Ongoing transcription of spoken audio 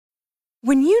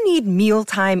When you need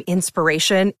mealtime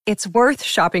inspiration, it's worth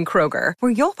shopping Kroger,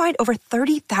 where you'll find over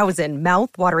 30,000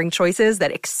 mouth-watering choices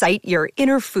that excite your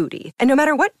inner foodie. And no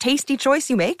matter what tasty choice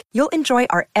you make, you'll enjoy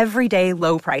our everyday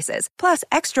low prices, plus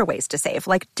extra ways to save,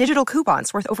 like digital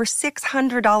coupons worth over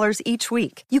 $600 each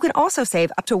week. You can also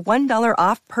save up to $1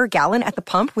 off per gallon at the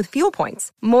pump with fuel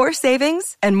points. More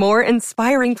savings and more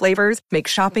inspiring flavors make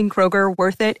shopping Kroger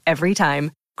worth it every time.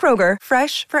 Kroger,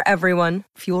 fresh for everyone.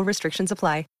 Fuel restrictions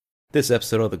apply. This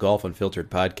episode of the Golf Unfiltered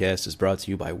podcast is brought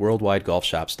to you by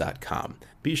WorldwideGolfShops.com.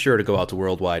 Be sure to go out to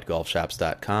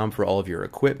WorldwideGolfShops.com for all of your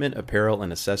equipment, apparel,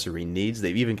 and accessory needs.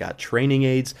 They've even got training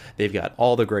aids. They've got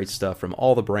all the great stuff from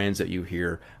all the brands that you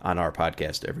hear on our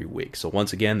podcast every week. So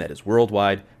once again, that is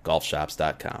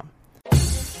WorldwideGolfShops.com.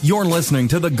 You're listening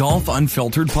to the Golf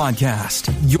Unfiltered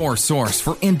podcast, your source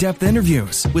for in-depth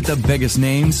interviews with the biggest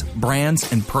names,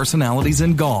 brands, and personalities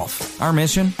in golf. Our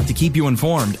mission? To keep you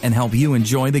informed and help you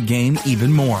enjoy the game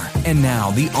even more. And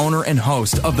now, the owner and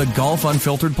host of the Golf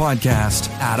Unfiltered podcast,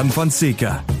 Adam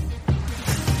Fonseca.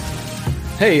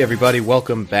 Hey everybody,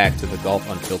 welcome back to the Golf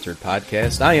Unfiltered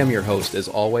podcast. I am your host, as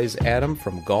always, Adam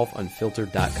from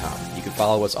GolfUnfiltered.com. You can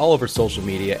follow us all over social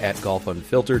media at Golf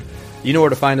Unfiltered. You know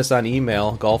where to find us on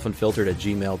email,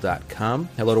 golfunfiltered@gmail.com.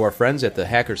 Hello to our friends at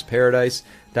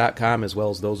thehackersparadise.com, as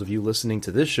well as those of you listening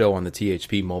to this show on the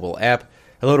THP mobile app.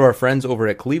 Hello to our friends over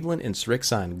at Cleveland and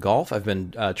Srixon Golf. I've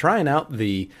been trying out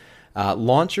the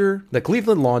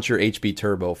Cleveland Launcher HB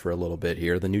Turbo for a little bit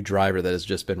here, the new driver that has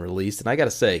just been released. And I got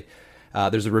to say,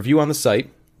 there's a review on the site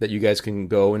that you guys can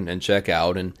go and check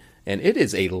out, and it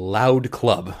is a loud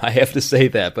club. I have to say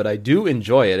that, but I do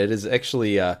enjoy it. It is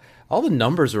actually all the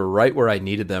numbers are right where I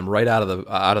needed them, right out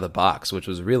of the box, which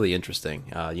was really interesting.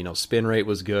 Spin rate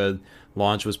was good,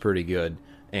 launch was pretty good,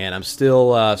 and I'm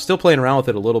still playing around with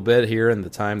it a little bit here in the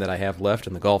time that I have left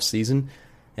in the golf season,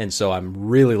 and so I'm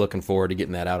really looking forward to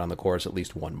getting that out on the course at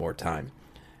least one more time.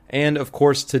 And of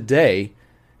course, today,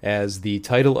 as the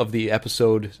title of the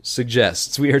episode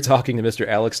suggests, we are talking to Mr.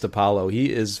 Alex DiPaolo.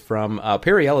 He is from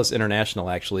Perry Ellis International,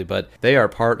 actually, but they are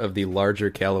part of the larger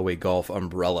Callaway Golf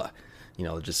umbrella. You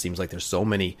know, it just seems like there's so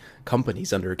many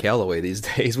companies under Callaway these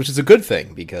days, which is a good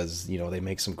thing because, you know, they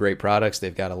make some great products.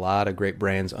 They've got a lot of great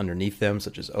brands underneath them,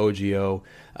 such as OGIO.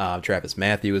 Travis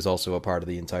Matthew is also a part of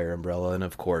the entire umbrella. And,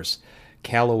 of course,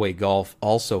 Callaway Golf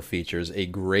also features a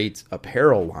great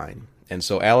apparel line. And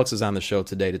so Alex is on the show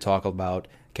today to talk about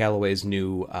Callaway's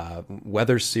new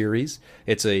Weather Series.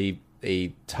 It's a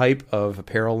type of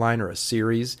apparel line or a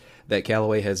series that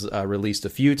Callaway has released a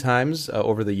few times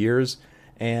over the years.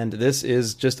 And this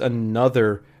is just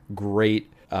another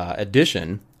great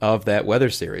edition of that Weather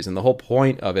Series. And the whole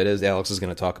point of it, as Alex is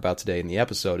going to talk about today in the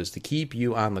episode, is to keep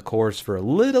you on the course for a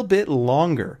little bit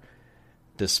longer,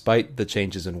 despite the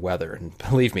changes in weather. And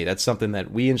believe me, that's something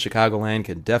that we in Chicagoland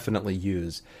can definitely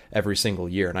use every single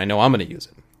year. And I know I'm going to use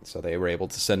it. So they were able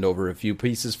to send over a few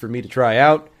pieces for me to try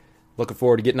out. Looking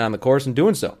forward to getting on the course and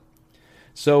doing so.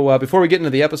 So before we get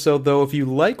into the episode, though, if you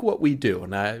like what we do,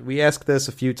 and we asked this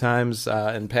a few times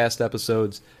in past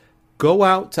episodes, go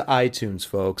out to iTunes,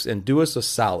 folks, and do us a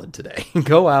solid today.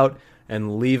 Go out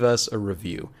and leave us a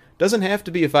review. Doesn't have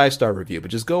to be a 5-star review, but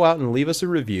just go out and leave us a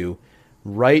review.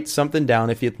 Write something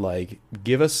down if you'd like.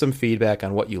 Give us some feedback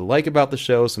on what you like about the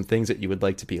show, some things that you would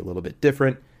like to be a little bit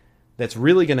different. That's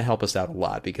really going to help us out a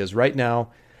lot because right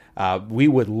now we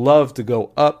would love to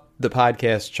go up the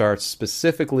podcast charts,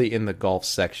 specifically in the golf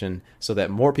section, so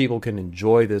that more people can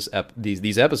enjoy these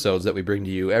episodes that we bring to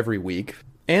you every week.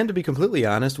 And to be completely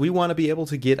honest, we want to be able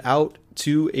to get out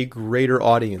to a greater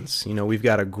audience. You know, we've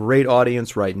got a great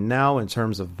audience right now in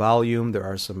terms of volume. There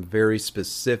are some very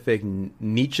specific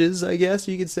niches, I guess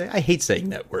you could say. I hate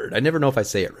saying that word. I never know if I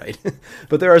say it right.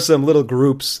 But there are some little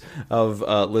groups of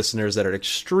listeners that are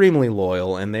extremely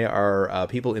loyal, and they are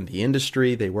people in the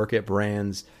industry. They work at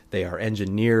brands. They are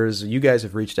engineers. You guys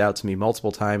have reached out to me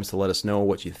multiple times to let us know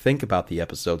what you think about the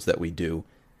episodes that we do.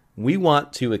 We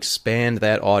want to expand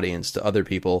that audience to other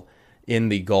people in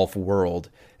the golf world.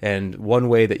 And one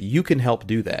way that you can help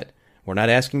do that, we're not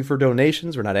asking for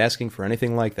donations, we're not asking for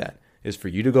anything like that, is for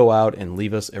you to go out and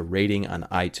leave us a rating on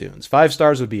iTunes. 5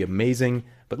 stars would be amazing,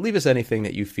 but leave us anything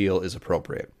that you feel is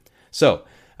appropriate. So,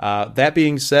 that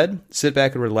being said, sit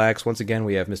back and relax. Once again,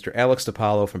 we have Mr. Alex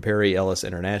DiPaolo from Perry Ellis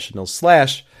International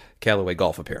 / Callaway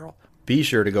Golf Apparel. Be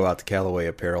sure to go out to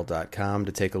CallawayApparel.com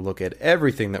to take a look at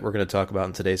everything that we're going to talk about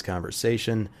in today's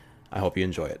conversation. I hope you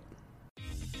enjoy it.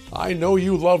 I know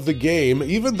you love the game,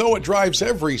 even though it drives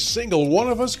every single one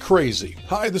of us crazy.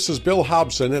 Hi, this is Bill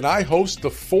Hobson, and I host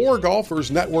the 4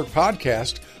 Golfers Network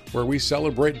podcast, where we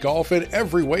celebrate golf in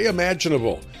every way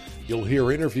imaginable. You'll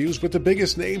hear interviews with the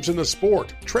biggest names in the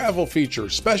sport, travel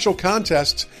features, special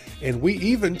contests, and we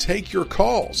even take your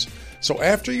calls. So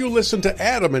after you listen to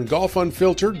Adam and Golf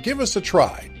Unfiltered, give us a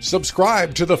try.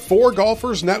 Subscribe to the For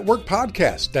Golfers Network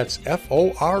podcast. That's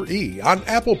FORE on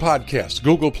Apple Podcasts,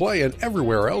 Google Play, and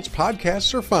everywhere else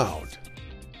podcasts are found.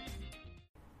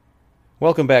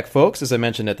 Welcome back, folks. As I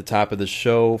mentioned at the top of the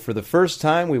show, for the first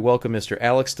time, we welcome Mr.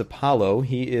 Alex DiPaolo.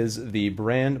 He is the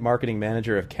brand marketing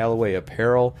manager of Callaway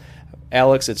Apparel.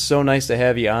 Alex, it's so nice to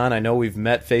have you on. I know we've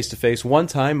met face-to-face one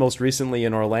time, most recently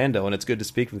in Orlando, and it's good to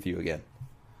speak with you again.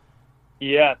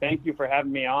 Yeah, thank you for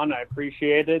having me on. I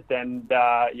appreciate it, and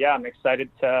I'm excited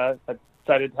to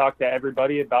talk to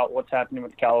everybody about what's happening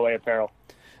with Callaway Apparel.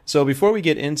 So before we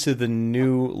get into the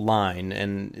new line,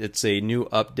 and it's a new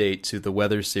update to the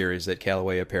Weather Series that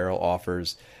Callaway Apparel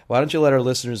offers, why don't you let our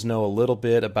listeners know a little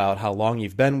bit about how long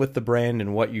you've been with the brand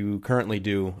and what you currently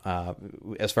do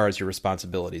as far as your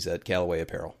responsibilities at Callaway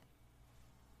Apparel?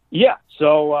 Yeah,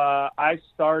 so I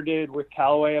started with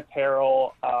Callaway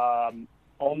Apparel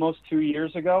almost 2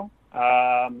 years ago,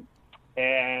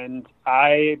 and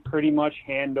I pretty much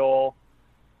handle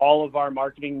all of our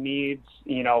marketing needs,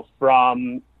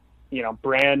 from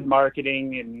brand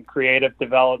marketing and creative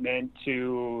development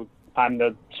to I'm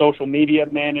the social media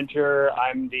manager.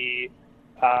 I'm the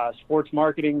sports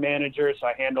marketing manager. So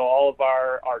I handle all of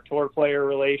our tour player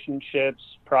relationships,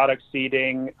 product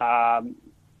seeding,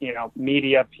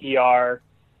 media, PR,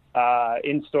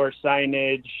 in-store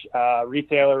signage,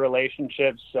 retailer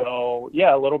relationships. So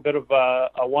yeah, a little bit of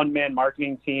a one-man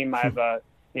marketing team. I have a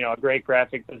great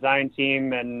graphic design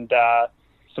team and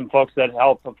some folks that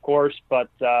help, of course. But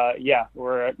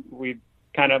we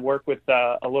kind of work with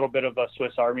a little bit of a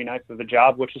Swiss Army knife of a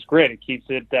job, which is great. It keeps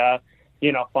it,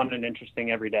 fun and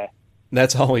interesting every day.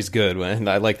 That's always good. And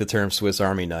I like the term Swiss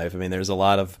Army knife. I mean, there's a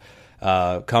lot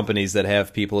of companies that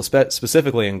have people,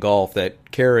 specifically in golf,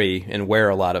 that carry and wear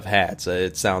a lot of hats.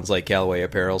 It sounds like Callaway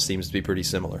Apparel seems to be pretty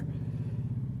similar.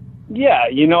 Yeah,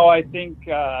 I think,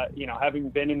 having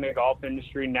been in the golf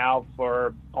industry now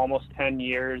for almost 10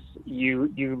 years,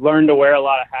 you learn to wear a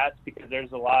lot of hats because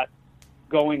there's a lot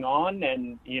going on.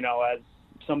 And, as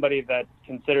somebody that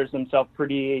considers himself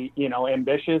pretty,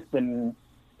 ambitious and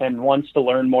wants to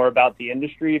learn more about the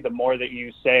industry, the more that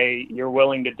you say you're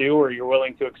willing to do or you're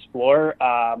willing to explore,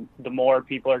 the more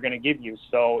people are going to give you.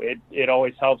 So it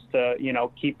always helps to,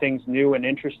 keep things new and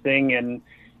interesting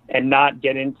and not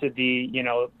get into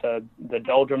the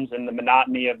doldrums and the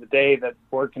monotony of the day that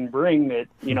work can bring. That,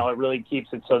 it really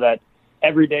keeps it so that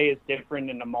every day is different.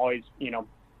 And I'm always,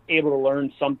 able to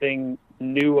learn something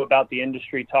new about the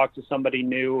industry, talk to somebody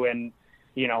new, and,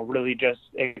 really just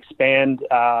expand,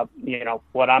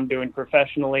 what I'm doing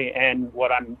professionally and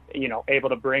what I'm, able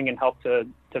to bring and help to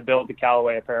build the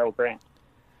Callaway Apparel brand.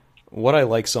 What I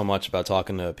like so much about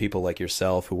talking to people like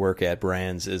yourself who work at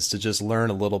brands is to just learn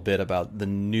a little bit about the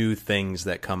new things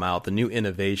that come out, the new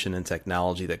innovation and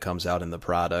technology that comes out in the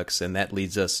products. And that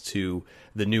leads us to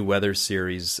the new Weather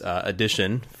Series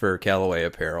edition for Callaway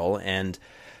Apparel. And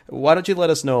why don't you let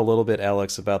us know a little bit,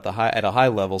 Alex, about at a high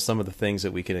level, some of the things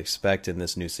that we can expect in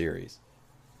this new series?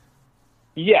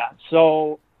 Yeah,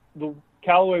 so the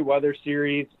Callaway Weather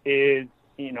Series is,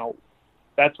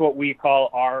 that's what we call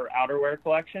our outerwear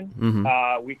collection.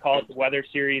 Mm-hmm. We call it the Weather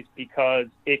Series because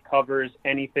it covers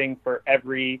anything for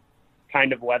every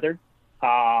kind of weather.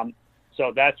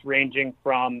 So that's ranging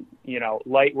from,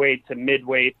 lightweight to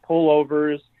midweight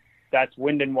pullovers. That's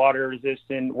wind and water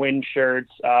resistant, wind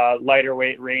shirts, lighter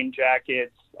weight rain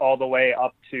jackets, all the way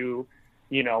up to,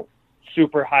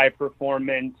 super high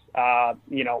performance,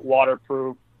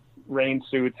 waterproof rain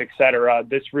suits, etc.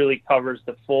 This really covers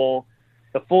the full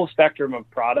spectrum of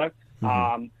product.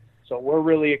 Mm-hmm. So we're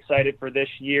really excited for this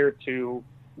year to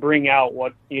bring out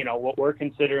what we're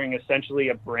considering essentially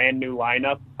a brand new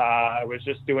lineup. I was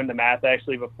just doing the math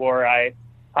actually before I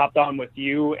hopped on with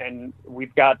you, and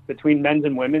we've got between men's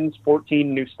and women's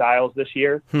 14 new styles this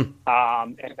year. And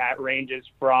that ranges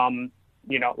from,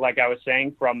 like I was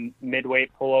saying, from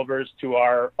midweight pullovers to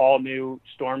our all new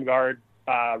Storm Guard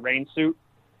rain suit.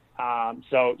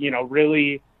 So,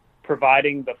 really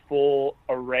providing the full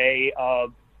array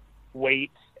of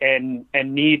weights and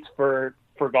needs for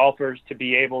golfers to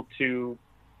be able to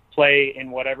play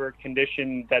in whatever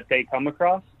condition that they come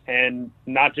across. And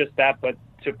not just that, but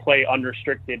to play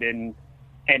unrestricted in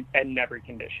every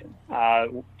condition.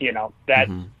 That's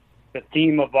mm-hmm. the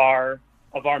theme of our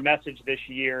message this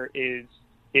year is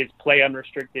play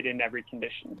unrestricted in every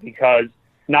condition, because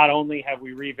not only have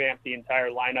we revamped the entire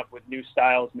lineup with new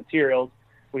styles, materials,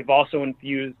 we've also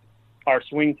infused our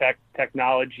swing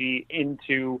technology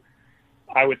into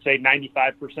I would say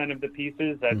 95% of the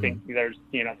pieces. I think there's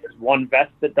one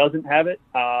vest that doesn't have it.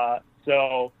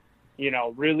 So,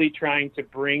 really trying to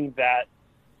bring that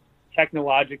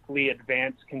technologically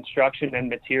advanced construction and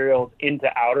materials into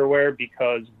outerwear,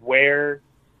 because where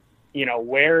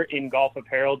in golf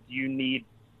apparel do you need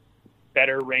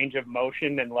better range of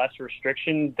motion and less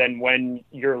restriction than when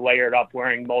you're layered up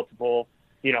wearing multiple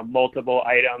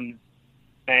items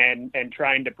and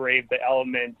trying to brave the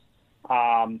elements.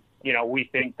 We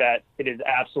think that it is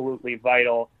absolutely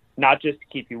vital, not just to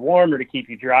keep you warm or to keep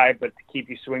you dry, but to keep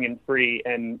you swinging free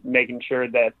and making sure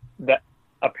that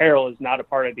apparel is not a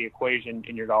part of the equation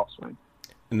in your golf swing.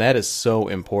 And that is so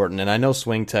important. And I know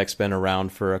SwingTech's been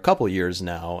around for a couple years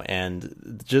now,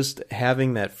 and just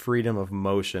having that freedom of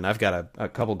motion. I've got a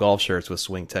couple golf shirts with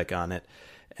SwingTech on it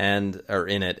or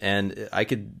in it, and I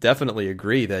could definitely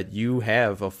agree that you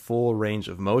have a full range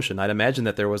of motion. I'd imagine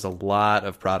that there was a lot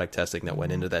of product testing that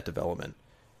went into that development.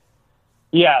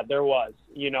 Yeah, there was.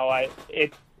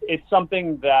 It's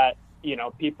something that,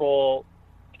 people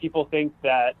think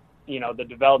that, the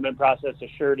development process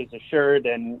assured is assured,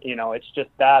 and, it's just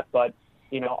that. But,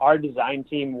 our design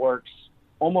team works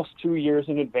almost 2 years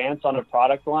in advance on a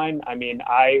product line. I mean,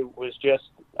 I was just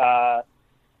a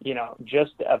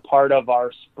part of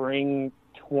our spring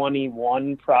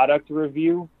 21 product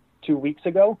review 2 weeks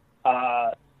ago.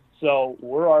 So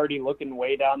we're already looking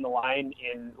way down the line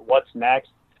in what's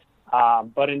next.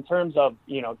 But in terms of,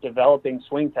 developing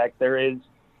SwingTech,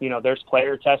 there's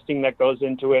player testing that goes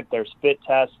into it. There's fit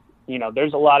tests.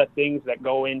 There's a lot of things that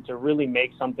go in to really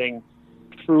make something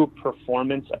true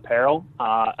performance apparel.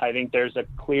 I think there's a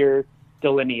clear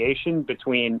delineation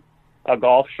between a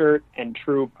golf shirt and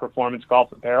true performance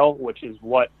golf apparel, which is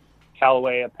what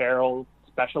Callaway Apparel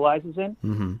specializes in.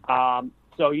 Mm-hmm.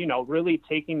 So, really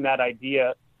taking that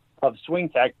idea of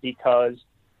SwingTech, because,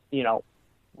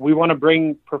 we want to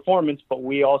bring performance, but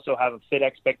we also have a fit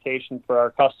expectation for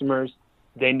our customers.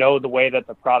 They know the way that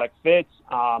the product fits.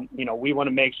 We want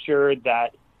to make sure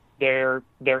that they're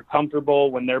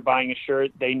comfortable when they're buying a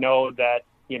shirt. They know that,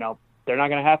 they're not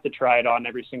going to have to try it on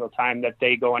every single time that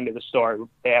they go into the store.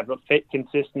 They have a fit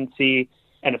consistency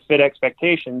and a fit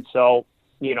expectation. So,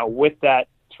 with that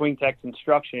SwingTech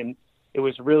construction, it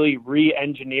was really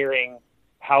re-engineering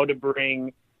how to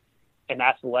bring an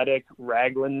athletic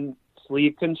raglan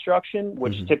sleeve construction,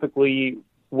 which typically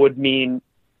would mean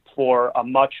for a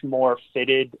much more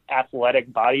fitted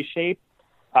athletic body shape,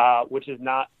 which is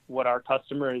not what our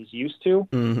customer is used to.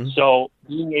 Mm-hmm. So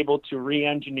being able to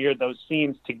re-engineer those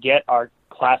seams to get our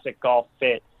classic golf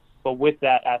fit, but with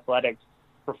that athletic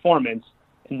performance,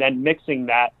 and then mixing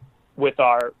that with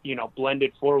our,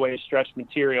 blended four-way stretch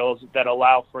materials that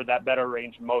allow for that better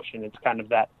range of motion. It's kind of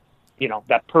that,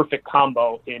 that perfect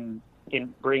combo in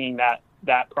bringing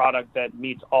that product that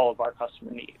meets all of our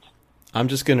customer needs. I'm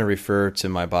just going to refer to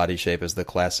my body shape as the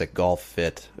classic golf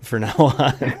fit for now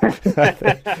on.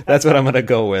 That's what I'm going to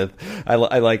go with. I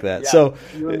like that. Yeah, so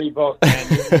you and me both, man.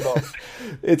 You and me both.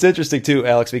 It's interesting too,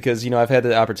 Alex, because I've had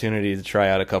the opportunity to try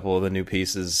out a couple of the new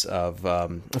pieces of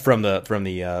from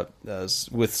the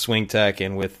with SwingTech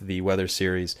and with the Weather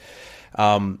Series.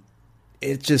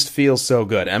 It just feels so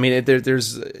good. I mean,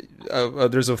 there's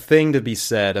a thing to be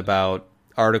said about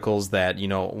articles that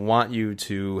want you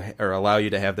to, or allow you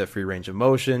to have that free range of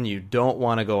motion. You don't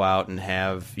want to go out and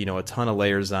have a ton of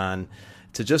layers on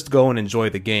to just go and enjoy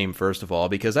the game, first of all,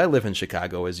 because I live in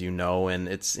Chicago, as you know, and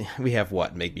we have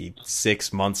maybe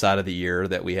 6 months out of the year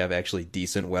that we have actually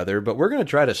decent weather, but we're going to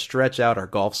try to stretch out our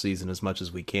golf season as much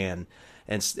as we can.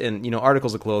 And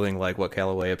articles of clothing like what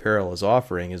Callaway Apparel is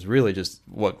offering is really just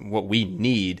what we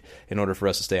need in order for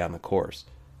us to stay on the course.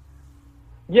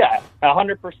 Yeah,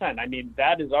 100%. I mean,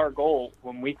 that is our goal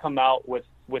when we come out with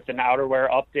an outerwear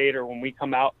update, or when we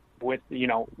come out with,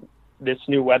 this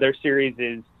new Weather Series,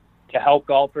 is to help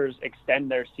golfers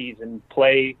extend their season,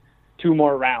 play 2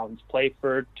 more rounds, play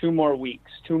for 2 more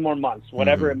weeks, 2 more months,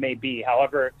 whatever it may be.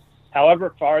 However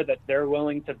far that they're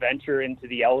willing to venture into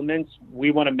the elements,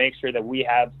 we want to make sure that we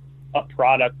have a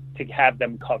product to have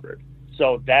them covered.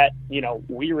 So that,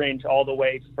 we range all the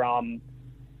way from,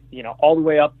 all the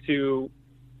way up to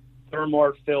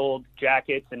Thermore-filled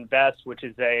jackets and vests, which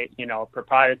is a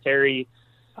proprietary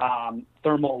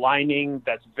thermal lining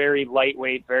that's very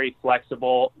lightweight, very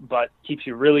flexible, but keeps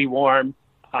you really warm.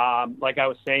 Like I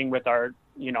was saying with our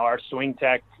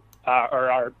SwingTech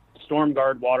or our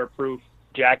StormGuard waterproof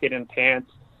jacket and pants,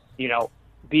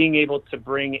 being able to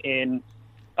bring in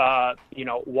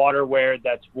waterwear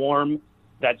that's warm,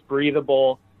 that's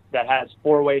breathable, that has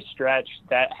 4-way stretch,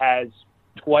 that has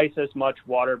twice as much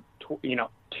water,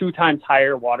 2 times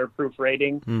higher waterproof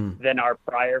rating than our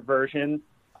prior version.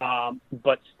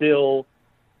 but still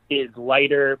is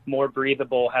lighter, more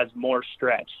breathable, has more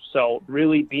stretch. So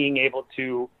really being able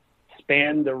to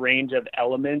span the range of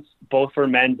elements, both for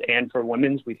men's and for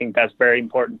women's, we think that's very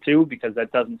important too, because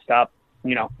that doesn't stop,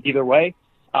 either way.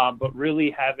 But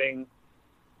really having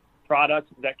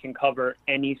products that can cover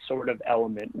any sort of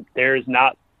element. There's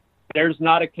not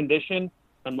a condition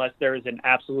unless there is an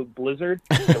absolute blizzard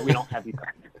that we don't have you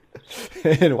covered.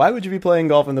 And why would you be playing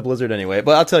golf in the blizzard anyway?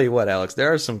 But I'll tell you what, Alex,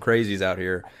 there are some crazies out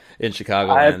here in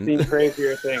Chicago. I've seen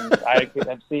crazier things.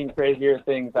 I've seen crazier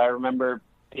things. I remember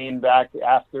being back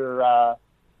after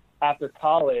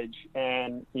college,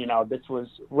 and this was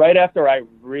right after I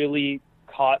really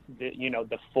caught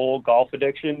the full golf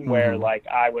addiction, where like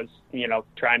I was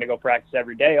trying to go practice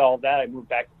every day, all of that. I moved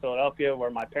back to Philadelphia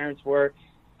where my parents were,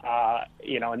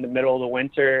 in the middle of the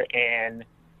winter, and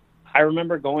I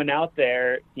remember going out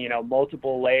there,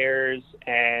 multiple layers,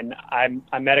 and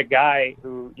I met a guy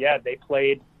who, they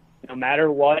played no matter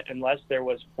what, unless there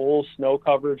was full snow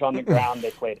coverage on the ground.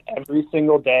 They played every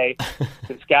single day.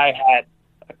 This guy had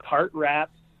a cart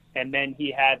wrap, and then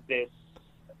he had this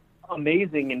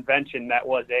amazing invention that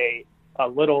was a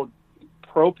little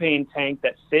propane tank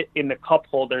that fit in the cup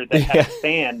holder that had a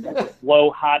fan that would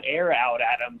blow hot air out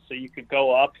at him so you could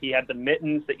go up. He had the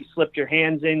mittens that you slipped your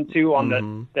hands into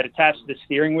on that attached to the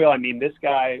steering wheel. I mean, this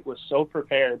guy was so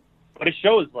prepared. But it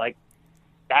shows like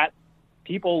that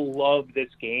people love this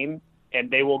game, and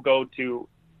they will go to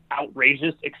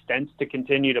outrageous extents to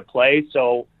continue to play.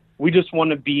 So we just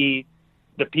want to be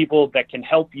the people that can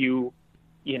help you,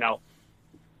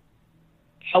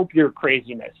 help your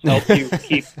craziness, help you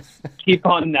keep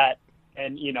on that,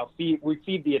 and we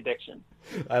feed the addiction.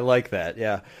 I like that.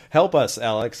 Yeah, help us,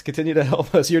 Alex. Continue to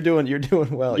help us. You're doing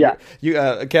well.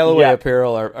 Yeah, Callaway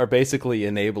Apparel are basically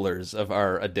enablers of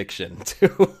our addiction to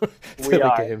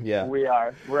the game. Yeah, we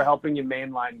are. We're helping you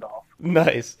mainline golf.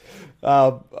 Nice.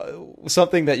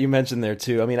 Something that you mentioned there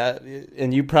too. I mean,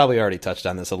 and you probably already touched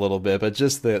on this a little bit, but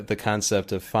just the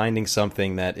concept of finding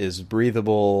something that is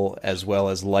breathable as well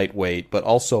as lightweight, but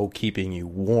also keeping you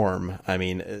warm. I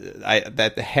mean,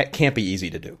 that can't be easy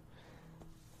to do.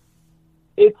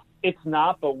 It's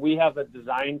not, but we have a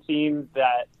design team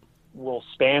that will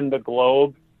span the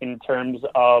globe in terms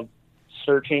of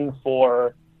searching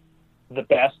for the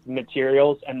best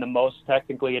materials and the most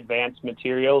technically advanced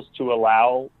materials to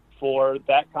allow for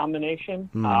that combination.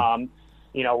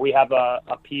 We have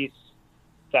a piece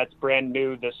that's brand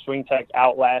new, the SwingTech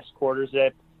Outlast quarter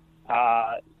zip.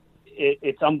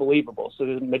 It's unbelievable. So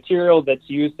the material that's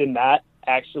used in that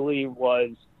actually was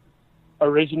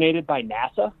originated by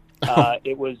NASA.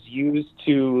 It was used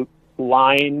to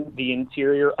line the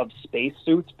interior of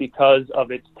spacesuits because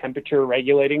of its temperature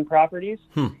regulating properties,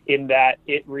 in that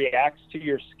it reacts to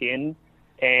your skin,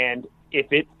 and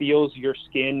if it feels your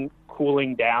skin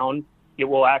cooling down, it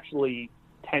will actually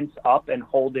tense up and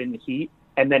hold in heat,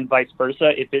 and then vice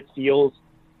versa. If it feels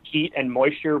heat and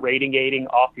moisture radiating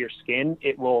off your skin,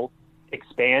 it will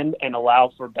expand and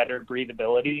allow for better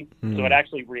breathability. So it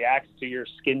actually reacts to your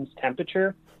skin's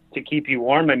temperature to keep you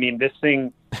warm. I mean, this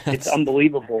thing, it's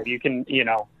unbelievable. You can, you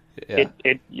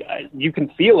can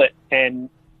feel it, and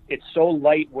it's so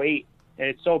lightweight and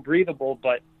it's so breathable,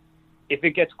 but if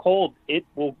it gets cold, it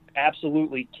will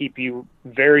absolutely keep you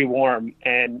very warm.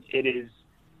 And it is,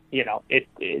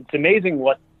 it's amazing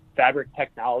what fabric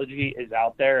technology is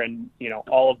out there, and,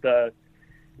 all of the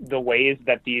ways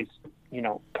that these,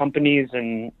 companies,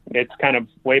 and it's kind of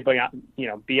way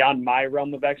beyond my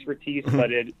realm of expertise, but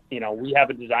we have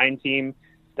a design team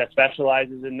that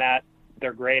specializes in that.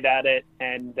 They're great at it.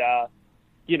 And,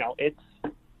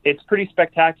 it's pretty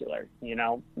spectacular.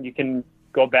 You can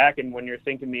go back, and when you're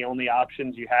thinking the only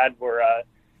options you had were a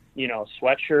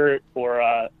sweatshirt or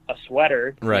a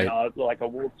sweater, right, like a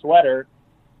wool sweater,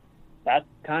 that's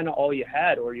kind of all you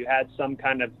had, or you had some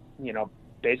kind of,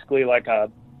 basically like a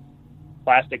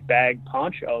plastic bag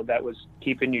poncho that was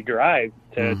keeping you dry,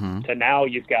 to now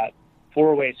you've got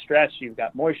 4-way stretch, you've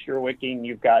got moisture wicking,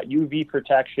 you've got UV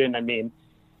protection. I mean,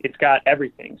 it's got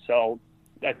everything. So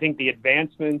I think the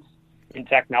advancements in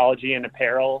technology and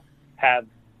apparel have,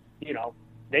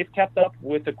 they've kept up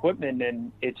with equipment,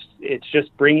 and it's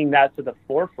just bringing that to the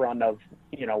forefront of,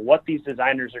 what these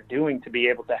designers are doing to be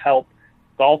able to help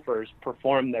golfers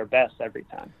perform their best every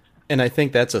time. And I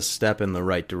think that's a step in the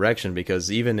right direction,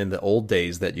 because even in the old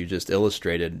days that you just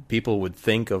illustrated, people would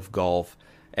think of golf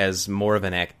as more of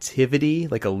an activity,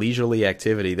 like a leisurely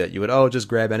activity that you would, just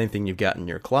grab anything you've got in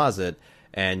your closet,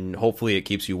 and hopefully it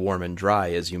keeps you warm and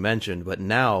dry, as you mentioned. But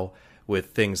now with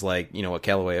things like, what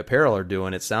Callaway Apparel are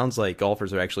doing, it sounds like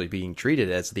golfers are actually being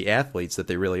treated as the athletes that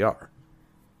they really are.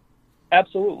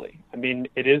 Absolutely. I mean,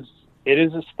 it is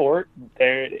a sport.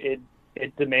 It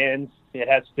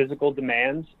has physical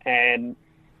demands, and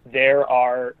there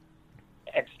are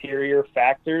exterior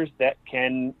factors that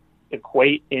can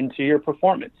equate into your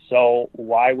performance. So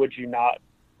why would you not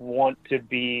want to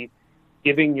be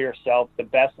giving yourself the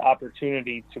best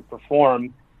opportunity to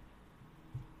perform,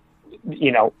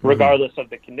 regardless of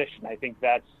the condition? I think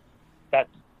that's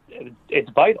it's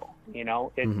vital.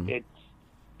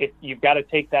 You've got to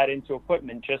take that into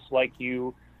equipment, just like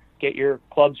you get your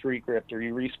clubs regripped, or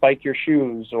you respike your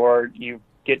shoes, or you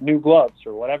get new gloves,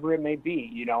 or whatever it may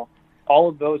be. All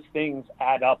of those things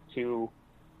add up to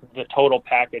the total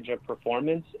package of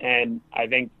performance. And I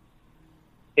think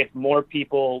if more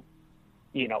people,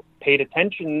 paid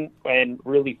attention and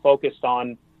really focused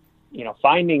on,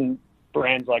 finding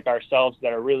brands like ourselves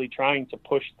that are really trying to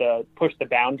push the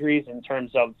boundaries in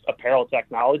terms of apparel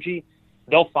technology,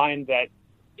 they'll find that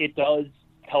it does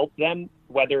help them,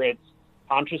 whether it's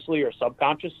consciously or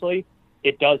subconsciously.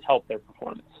 It does help their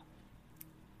performance.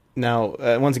 Now,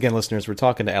 once again, listeners, we're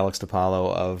talking to Alex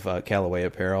DiPaolo of Callaway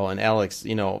Apparel. And Alex,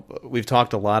 we've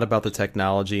talked a lot about the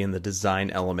technology and the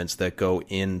design elements that go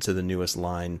into the newest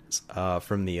line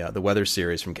from the Weather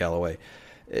Series from Callaway.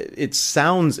 It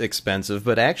sounds expensive,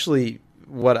 but actually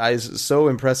what is so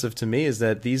impressive to me is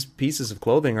that these pieces of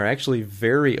clothing are actually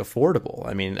very affordable.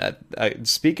 I mean, I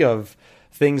speak of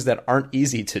things that aren't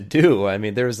easy to do. I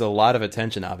mean, there's a lot of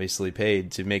attention obviously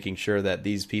paid to making sure that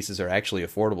these pieces are actually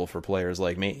affordable for players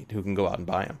like me who can go out and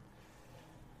buy them.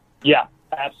 Yeah,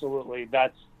 absolutely.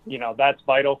 That's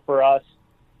vital for us.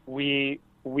 We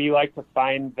like to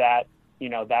find that,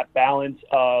 that balance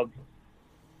of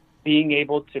being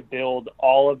able to build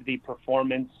all of the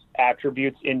performance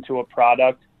attributes into a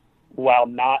product while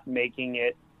not making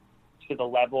it to the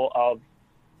level of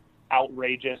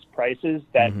outrageous prices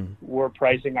that we're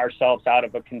pricing ourselves out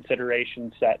of a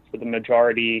consideration set for the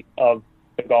majority of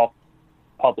the golf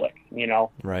public.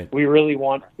 Right. We really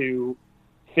want to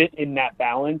fit in that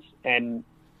balance, and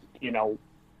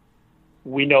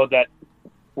we know that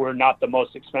we're not the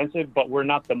most expensive, but we're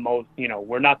not the most,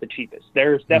 we're not the cheapest.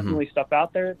 There's definitely stuff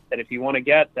out there that if you want to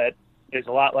get that is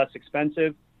a lot less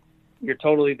expensive, you're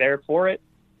totally there for it.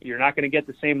 You're not going to get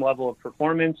the same level of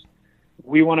performance.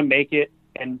 We want to make it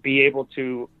and be able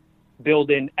to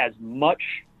build in as much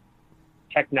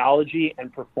technology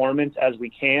and performance as we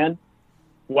can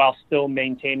while still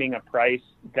maintaining a price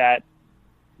that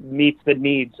meets the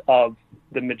needs of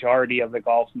the majority of the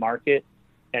golf market.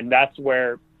 And that's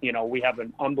where, we have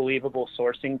an unbelievable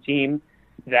sourcing team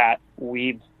that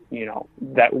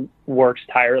that works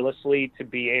tirelessly to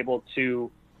be able to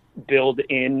build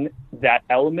in that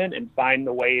element and find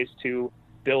the ways to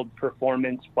build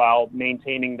performance while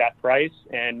maintaining that price.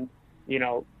 And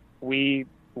we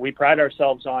pride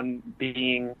ourselves on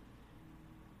being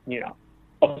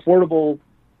affordable,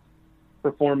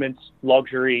 performance,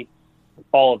 luxury,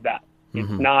 all of that. It's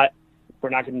not, we're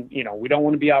not going to, we don't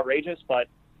want to be outrageous, but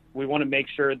we want to make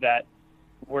sure that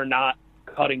we're not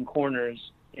cutting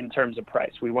corners in terms of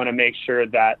price. We want to make sure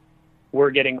that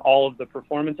we're getting all of the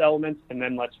performance elements, and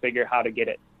then let's figure how to get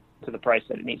it to the price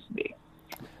that it needs to be.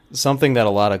 Something that a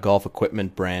lot of golf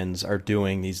equipment brands are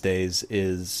doing these days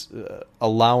is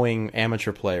allowing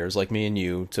amateur players like me and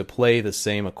you to play the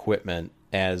same equipment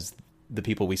as the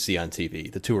people we see on TV,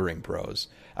 the touring pros.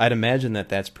 I'd imagine that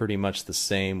that's pretty much the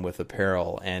same with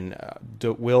apparel. And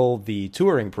will the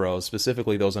touring pros,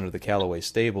 specifically those under the Callaway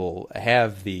stable,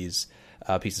 have these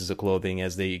pieces of clothing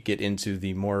as they get into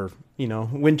the more,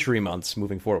 wintry months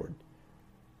moving forward?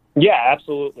 Yeah,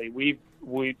 absolutely. We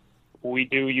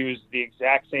do use the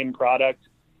exact same product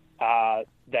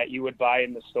that you would buy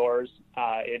in the stores.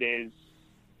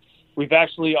 We've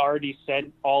actually already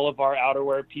sent all of our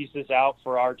outerwear pieces out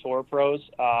for our tour pros.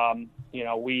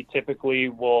 We typically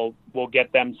will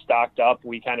get them stocked up.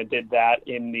 We kind of did that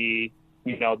in the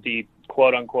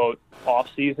quote unquote off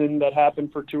season that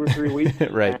happened for 2 or 3 weeks.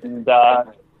 Right. And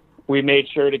we made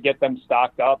sure to get them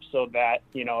stocked up so that,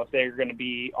 if they're going to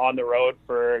be on the road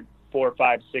for 4,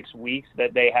 5, 6 weeks,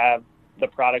 that they have the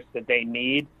products that they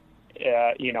need,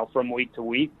 from week to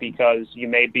week, because you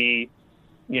may be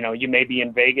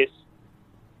in Vegas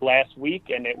last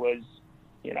week and it was,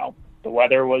 the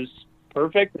weather was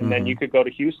perfect, and then you could go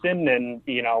to Houston and,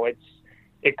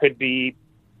 it could be,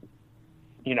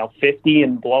 50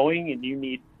 and blowing, and you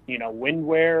need, wind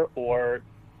wear, or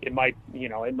it might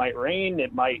rain,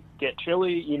 it might get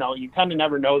chilly, you kind of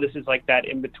never know. This is like that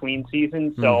in between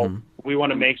season. So we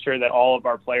want to make sure that all of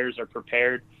our players are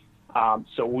prepared.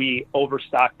 So we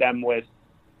overstock them with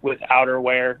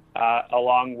outerwear,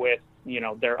 along with,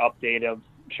 their update of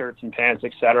shirts and pants,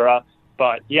 etc.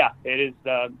 But yeah, it's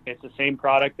the same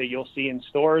product that you'll see in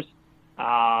stores.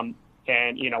 And,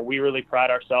 we really pride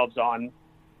ourselves on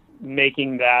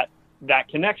making that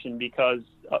connection because,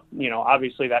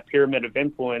 obviously that pyramid of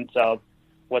influence of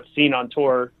what's seen on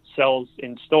tour sells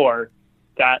in store,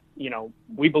 that,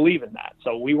 we believe in that.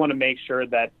 So we want to make sure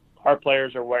that our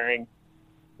players are wearing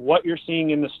what you're seeing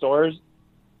in the stores,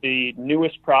 the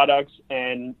newest products,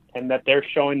 and that they're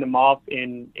showing them off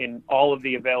in all of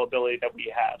the availability that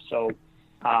we have. So,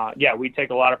 we take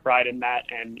a lot of pride in that,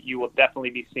 and you will definitely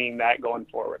be seeing that going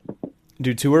forward.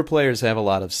 Do tour players have a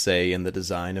lot of say in the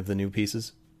design of the new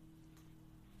pieces?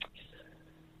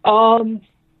 I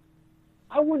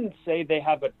wouldn't say they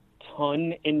have a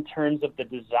ton in terms of the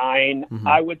design. Mm-hmm.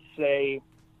 I would say,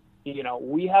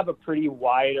 we have a pretty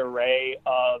wide array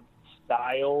of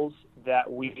styles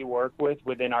that we work with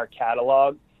within our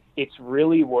catalog. It's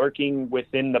really working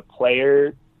within the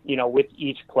player, with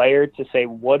each player to say,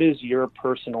 what is your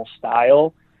personal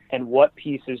style and what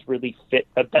pieces really fit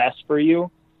the best for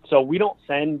you. So we don't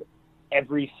send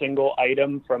every single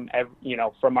item from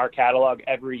our catalog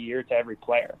every year to every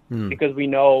player because we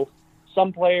know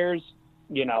some players,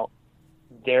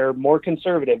 they're more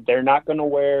conservative. They're not going to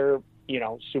wear,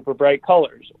 super bright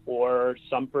colors, or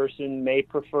some person may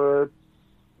prefer,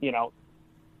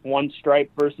 one stripe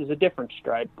versus a different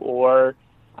stripe, or,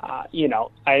 I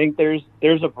think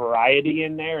there's a variety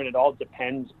in there, and it all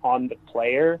depends on the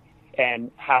player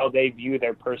and how they view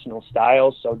their personal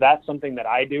styles. So that's something that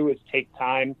I do, is take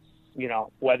time,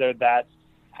 whether that's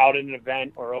out at an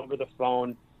event or over the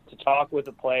phone, to talk with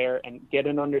a player and get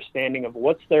an understanding of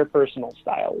what's their personal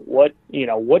style. What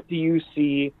do you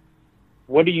see?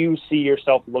 What do you see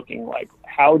yourself looking like?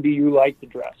 How do you like to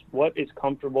dress? What is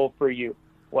comfortable for you?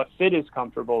 What fit is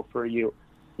comfortable for you?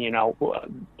 Do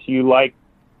you like,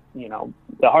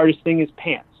 the hardest thing is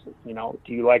pants. Do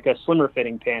you like a slimmer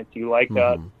fitting pant? Do you like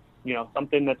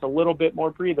something that's a little bit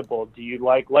more breathable? Do you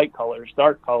like light colors,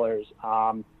 dark colors?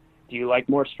 Do you like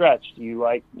more stretch? Do you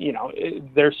like,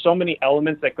 there's so many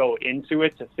elements that go into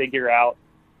it to figure out,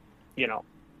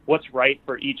 what's right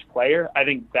for each player. I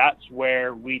think that's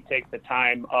where we take the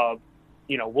time of,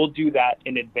 we'll do that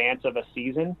in advance of a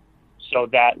season, so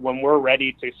that when we're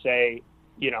ready to say,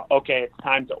 okay, it's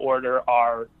time to order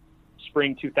our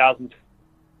spring 2000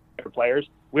 players,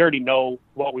 we already know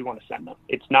what we want to send them.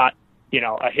 It's not,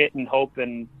 a hit and hope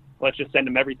and let's just send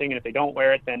them everything. And if they don't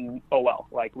wear it, then, oh, well.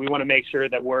 Like, we want to make sure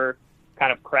that we're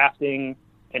kind of crafting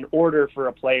an order for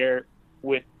a player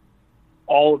with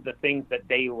all of the things that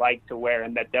they like to wear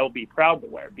and that they'll be proud to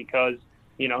wear, because,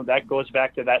 that goes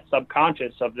back to that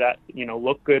subconscious of that,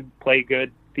 look good, play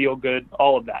good, feel good,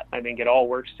 all of that. I think it all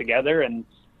works together, and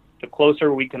the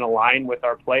closer we can align with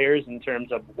our players in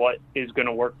terms of what is going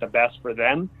to work the best for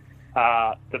them,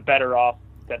 the better off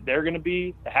that they're going to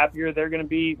be, the happier they're going to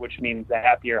be, which means the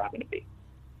happier I'm going to be.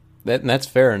 That's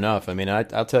fair enough. I mean,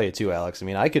 I'll tell you too, Alex. I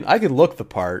mean, I could look the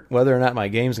part. Whether or not my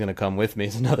game's going to come with me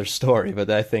is another story, but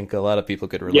I think a lot of people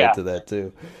could relate to that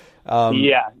too.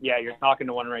 You're talking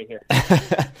to one right here.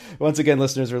 Once again,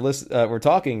 listeners, we're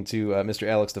talking to Mr.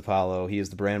 Alex DiPaolo. He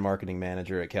is the brand marketing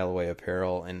manager at Callaway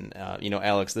Apparel. And,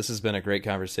 Alex, this has been a great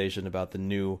conversation about the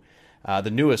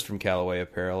newest from Callaway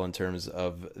Apparel in terms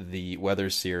of the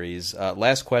Weather Series.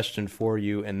 Last question for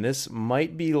you, and this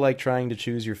might be like trying to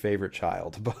choose your favorite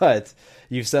child, but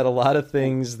you've said a lot of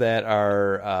things that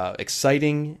are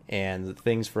exciting and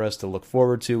things for us to look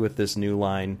forward to with this new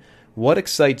line. What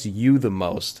excites you the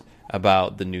most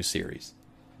about the new series?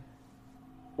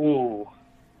 Ooh,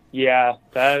 yeah,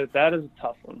 that is a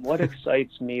tough one. What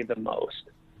excites me the most?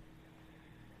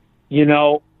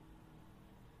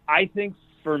 I think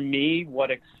for me,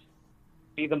 what excites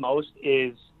me the most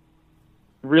is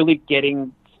really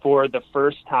getting, for the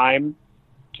first time,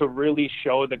 to really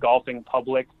show the golfing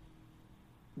public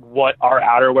what our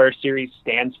outerwear series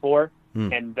stands for,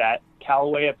 and that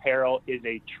Callaway Apparel is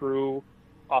a true,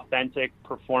 authentic,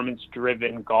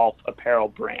 performance-driven golf apparel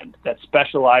brand that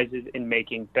specializes in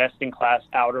making best-in-class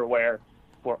outerwear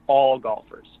for all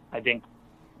golfers. I think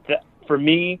that, for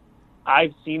me,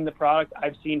 I've seen the product.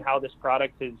 I've seen how this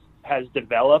product has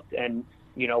developed, and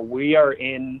we are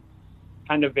in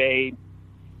kind of a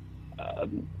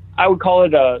I would call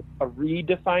it a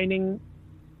redefining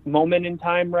moment in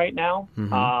time right now.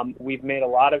 We've made a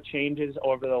lot of changes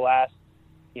over the last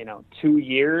 2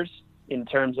 years in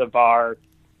terms of our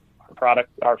product,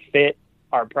 our fit,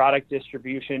 our product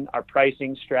distribution, our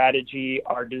pricing strategy,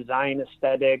 our design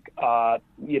aesthetic,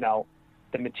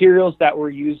 the materials that we're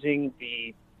using,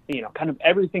 the kind of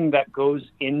everything that goes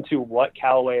into what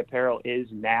Callaway Apparel is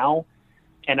now.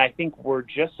 And I think we're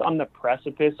just on the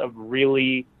precipice of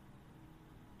really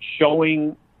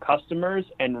showing customers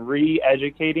and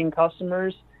re-educating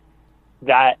customers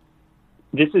that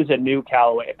this is a new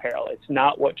Callaway apparel. It's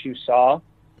not what you saw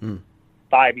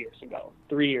 5 years ago,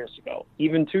 3 years ago,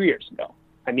 even 2 years ago.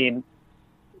 I mean,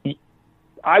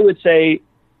 I would say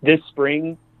this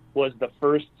spring was the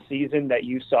first season that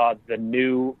you saw the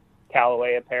new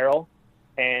Callaway apparel.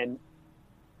 And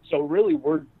so really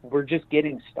we're just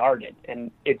getting started,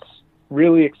 and it's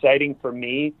really exciting for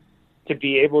me to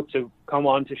be able to come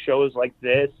on to shows like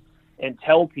this and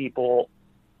tell people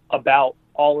about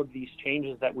all of these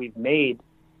changes that we've made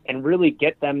and really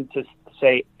get them to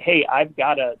say, hey, I've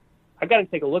got to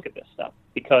take a look at this stuff,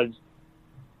 because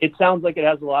it sounds like it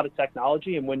has a lot of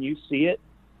technology. And when you see it,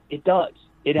 it does.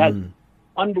 It has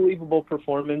unbelievable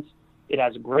performance. It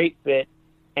has a great fit.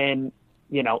 And,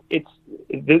 you know,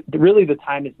 really the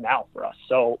time is now for us.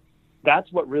 So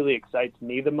that's what really excites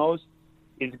me the most,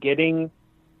 is getting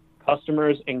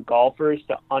customers and golfers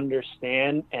to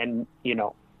understand and, you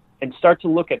know, and start to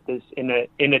look at this in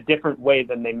a different way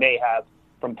than they may have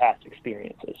from past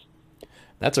experiences.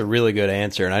 That's a really good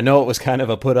answer. And I know it was kind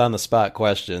of a put on the spot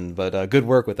question, but good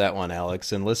work with that one,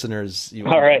 Alex. And listeners,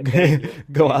 all right,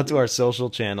 go out to our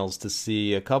social channels to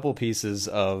see a couple pieces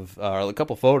of, a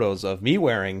couple photos of me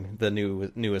wearing the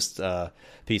newest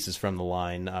pieces from the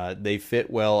line. They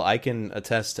fit well. I can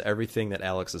attest to everything that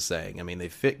Alex is saying. I mean, they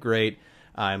fit great.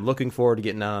 I'm looking forward to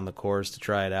getting out on the course to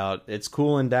try it out. It's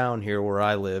cooling down here where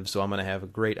I live, so I'm going to have a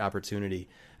great opportunity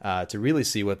to really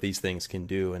see what these things can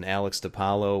do. And Alex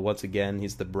DiPaolo, once again,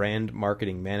 he's the brand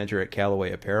marketing manager at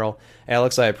Callaway Apparel.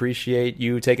 Alex, I appreciate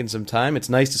you taking some time. It's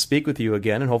nice to speak with you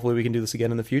again, and hopefully we can do this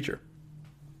again in the future.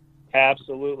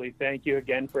 Absolutely. Thank you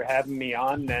again for having me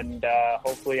on, and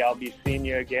hopefully I'll be seeing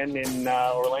you again in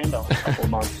Orlando in a couple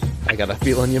months. I got a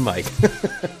feeling you might.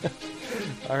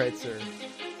 All right, sir.